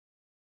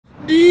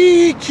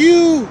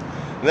DQ.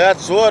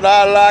 That's what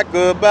I like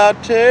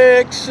about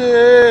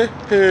Texas.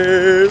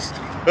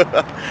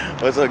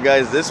 What's up,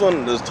 guys? This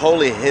one was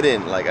totally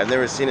hidden. Like, I've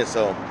never seen it.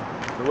 So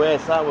the way I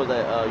saw it was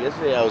that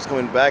yesterday I was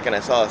coming back and I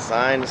saw a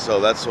sign, so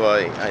that's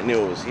why I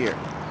knew it was here.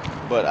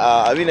 But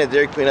I've been at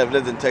Dairy Queen. I've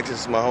lived in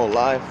Texas my whole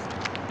life.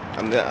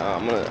 I'm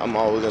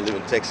always gonna live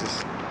in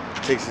Texas.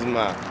 Texas is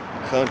my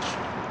country.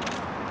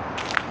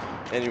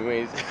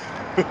 Anyways,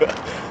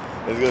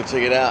 let's go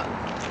check it out.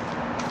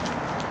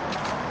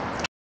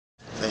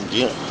 Thank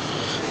you.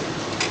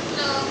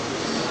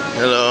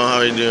 Hello, how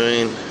are you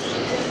doing?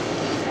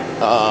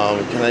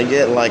 Can I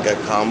get like a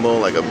combo,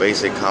 like a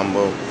basic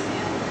combo?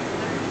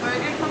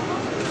 Burger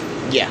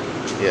combo? Yeah,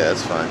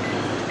 that's fine.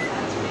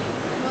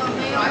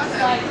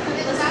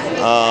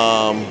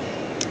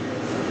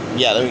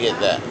 Yeah, let me get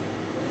that.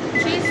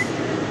 Cheese?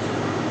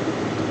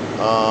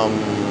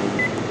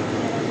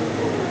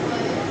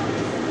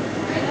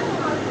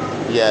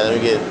 Yeah, let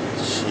me get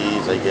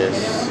cheese, I guess.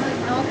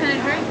 And what kind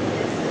of drink?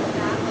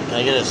 Can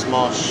I get a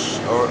small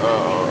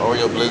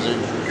Oreo Blizzard?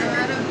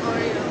 Out of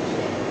Oreo.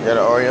 You got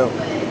an Oreo?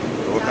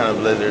 What kind of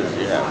blizzards do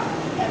you have?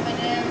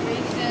 M&M,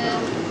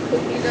 Reese's,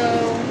 cookie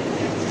dough,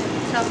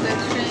 chocolate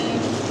cream,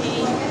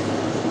 tea.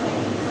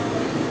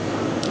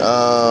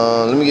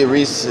 Let me get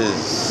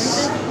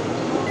Reese's.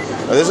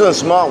 Oh, this one's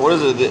small. What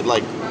is it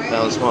like?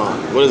 That one's small.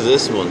 What is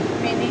this one?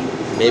 Mini.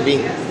 Maybe?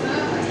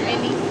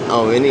 Mini.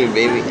 Oh, mini,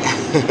 baby.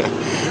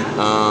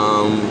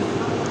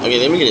 Okay,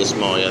 let me get it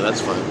small. Yeah,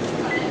 that's fine.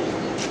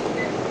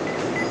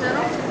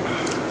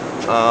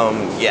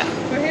 Yeah.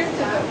 We're here to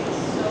go.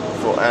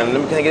 And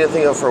can I get a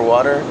thing up for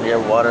water? Do you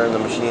have water in the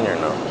machine or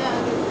no?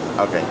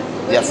 Yeah. Okay.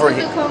 Yeah, for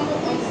here.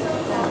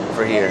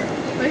 For here.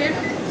 We're here,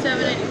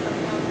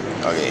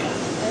 $7.85. Okay.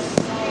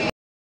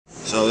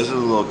 So this is the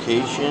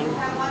location.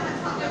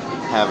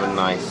 Have a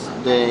nice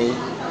day.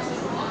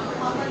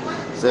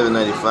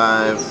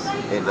 $7.95,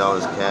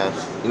 $8 cash.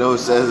 You know who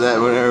says that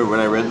when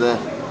I read that?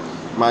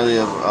 Reminds me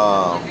of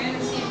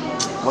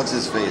what's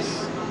his face?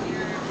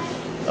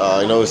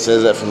 You know who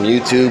says that from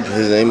YouTube?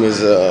 His name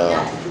is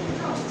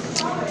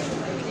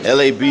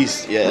LA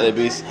Beast. Yeah, LA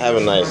Beast. Have a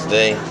nice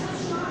day.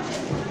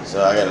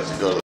 So I gotta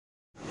go.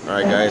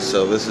 Alright guys,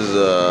 so this is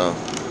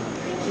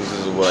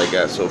what I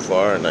got so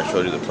far, and I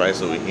showed you the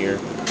price over here.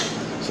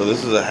 So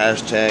this is a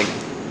hashtag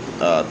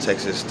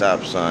Texas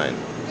stop sign.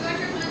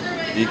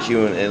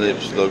 DQ and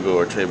ellipse logo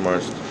or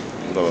trademarks,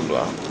 blah blah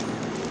blah.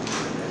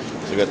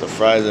 So you got the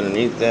fries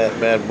underneath that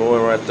bad boy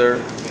right there.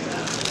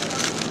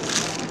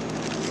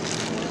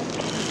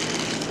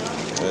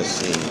 Let's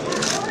see.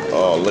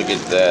 Oh, look at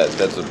that.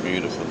 That's a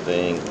beautiful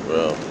thing,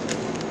 bro.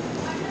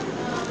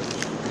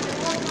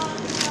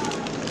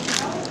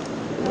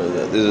 Look at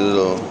that. This is a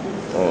little,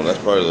 oh, that's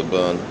part of the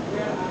bun.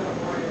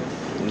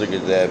 Look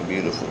at that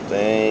beautiful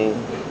thing.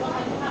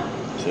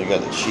 So you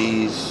got the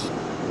cheese,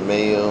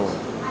 mayo,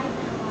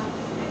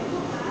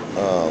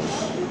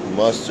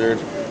 mustard,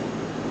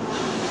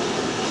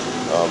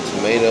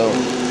 tomato.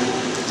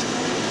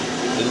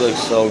 It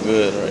looks so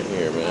good right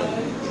here, man.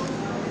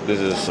 This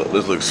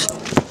looks.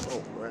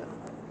 Oh, crap.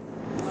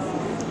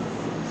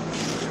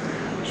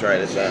 Try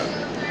this out.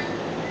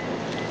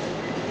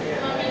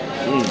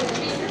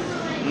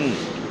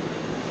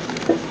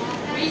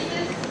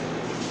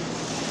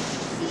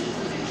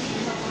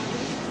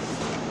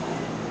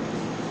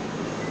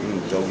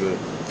 So good.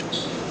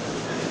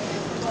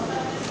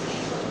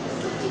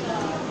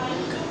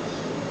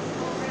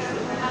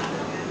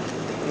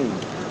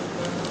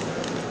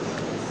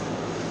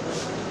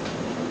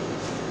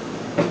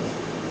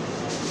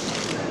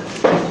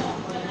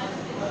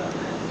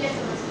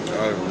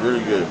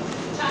 Really good.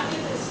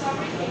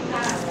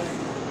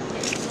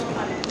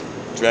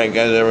 If you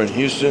guys ever in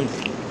Houston,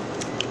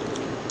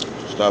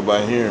 stop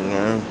by here,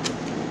 man.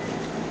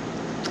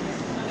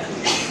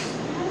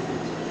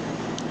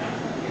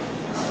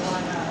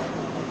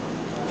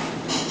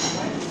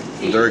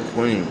 Dairy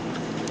Queen.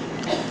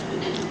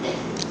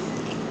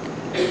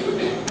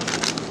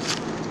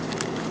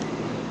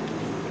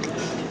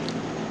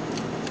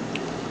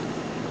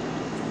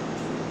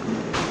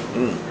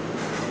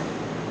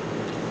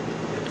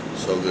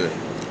 So good.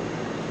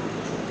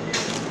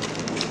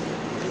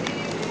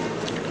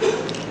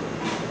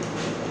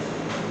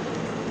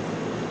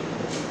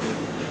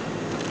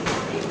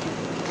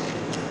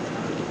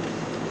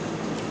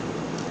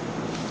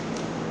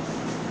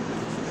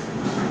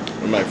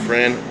 My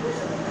friend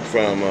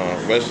from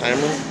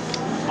Westheimer.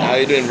 How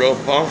you doing, bro?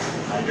 Paul?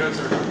 How you doing,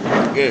 sir?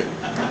 Good.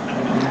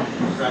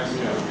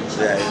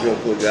 Yeah, he's a real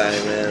cool guy,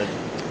 man.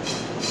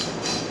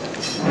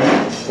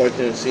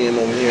 Fortunate to see him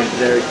over here at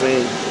Dairy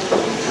Queen.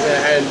 Yeah, I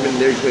hadn't been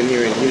Dairy Queen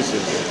here in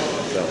Houston.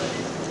 So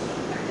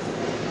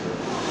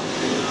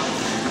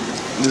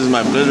this is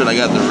my Blizzard. I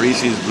got the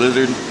Reese's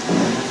Blizzard.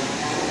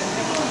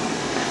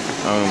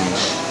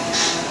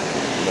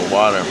 The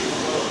water.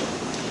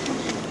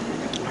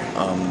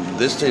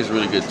 This tastes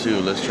really good too.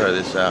 Let's try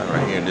this out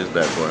right here in this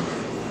bad boy.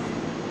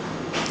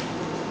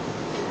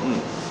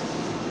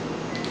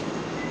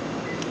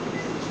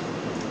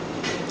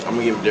 I'm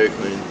gonna give Dairy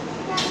Queen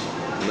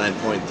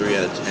 9.3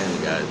 out of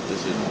 10, guys.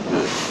 This is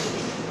good.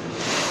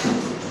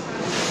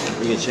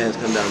 When you get a chance,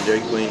 come down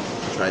Dairy Queen,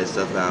 try this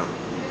stuff out.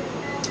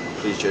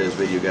 Please share this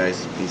video,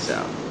 guys. Peace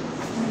out.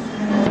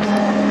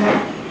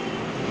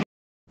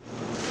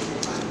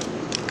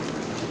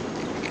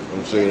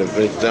 I'm just gonna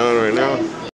finish down right now.